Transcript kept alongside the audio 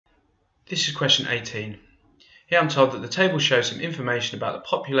This is question 18. Here I'm told that the table shows some information about the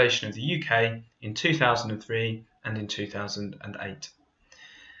population of the UK in 2003 and in 2008.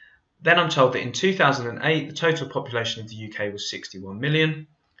 Then I'm told that in 2008 the total population of the UK was 61 million,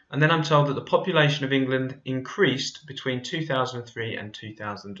 and then I'm told that the population of England increased between 2003 and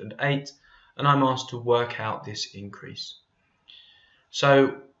 2008, and I'm asked to work out this increase.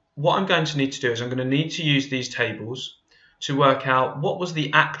 So what I'm going to need to do is I'm going to need to use these tables to work out what was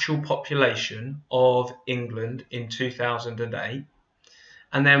the actual population of England in 2008,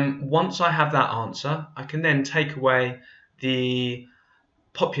 and then once I have that answer, I can then take away the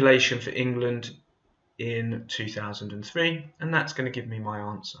population for England in 2003, and that's going to give me my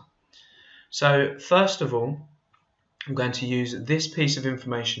answer. So first of all, I'm going to use this piece of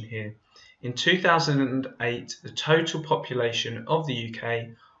information here. In 2008, the total population of the UK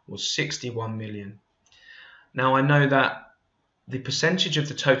was 61 million. Now I know that the percentage of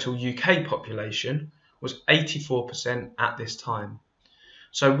the total UK population was 84% at this time.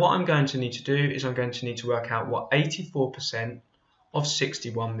 So what I'm going to need to do is I'm going to need to work out what 84% of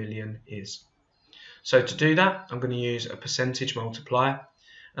 61 million is. So to do that, I'm going to use a percentage multiplier,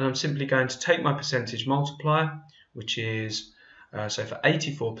 and I'm simply going to take my percentage multiplier, which is, so for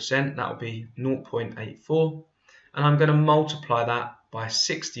 84%, that will be 0.84, and I'm going to multiply that by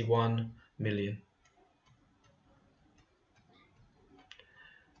 61 million.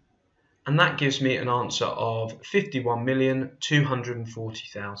 And that gives me an answer of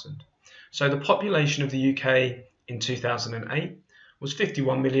 51,240,000. So the population of the UK in 2008 was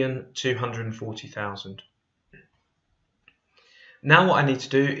 51,240,000. Now what I need to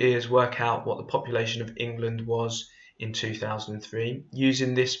do is work out what the population of England was in 2003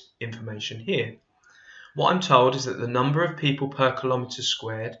 using this information here. What I'm told is that the number of people per kilometre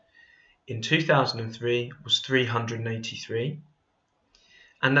squared in 2003 was 383,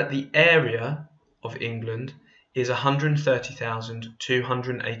 and that the area of England is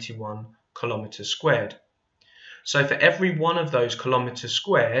 130,281 kilometres squared. So for every one of those kilometres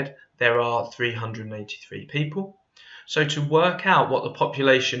squared, there are 383 people. So to work out what the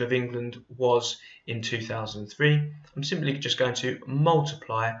population of England was in 2003, I'm simply just going to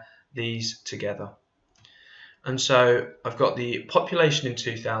multiply these together. And so I've got the population in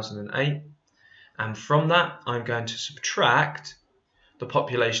 2008, and from that I'm going to subtract the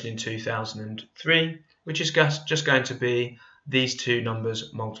population in 2003, which is just going to be these two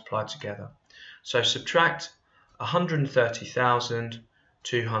numbers multiplied together. So subtract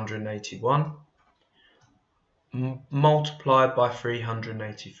 130,281 multiplied by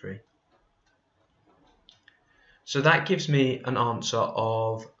 383. So that gives me an answer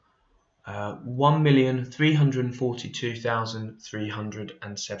of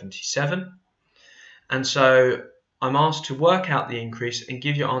 1,342,377. And so I'm asked to work out the increase and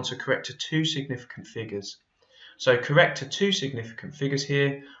give your answer correct to two significant figures. So correct to two significant figures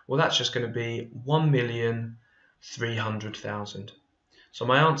here, well that's just going to be 1,300,000. So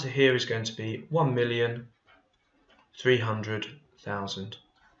my answer here is going to be 1,300,000.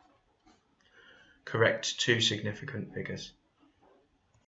 Correct two significant figures.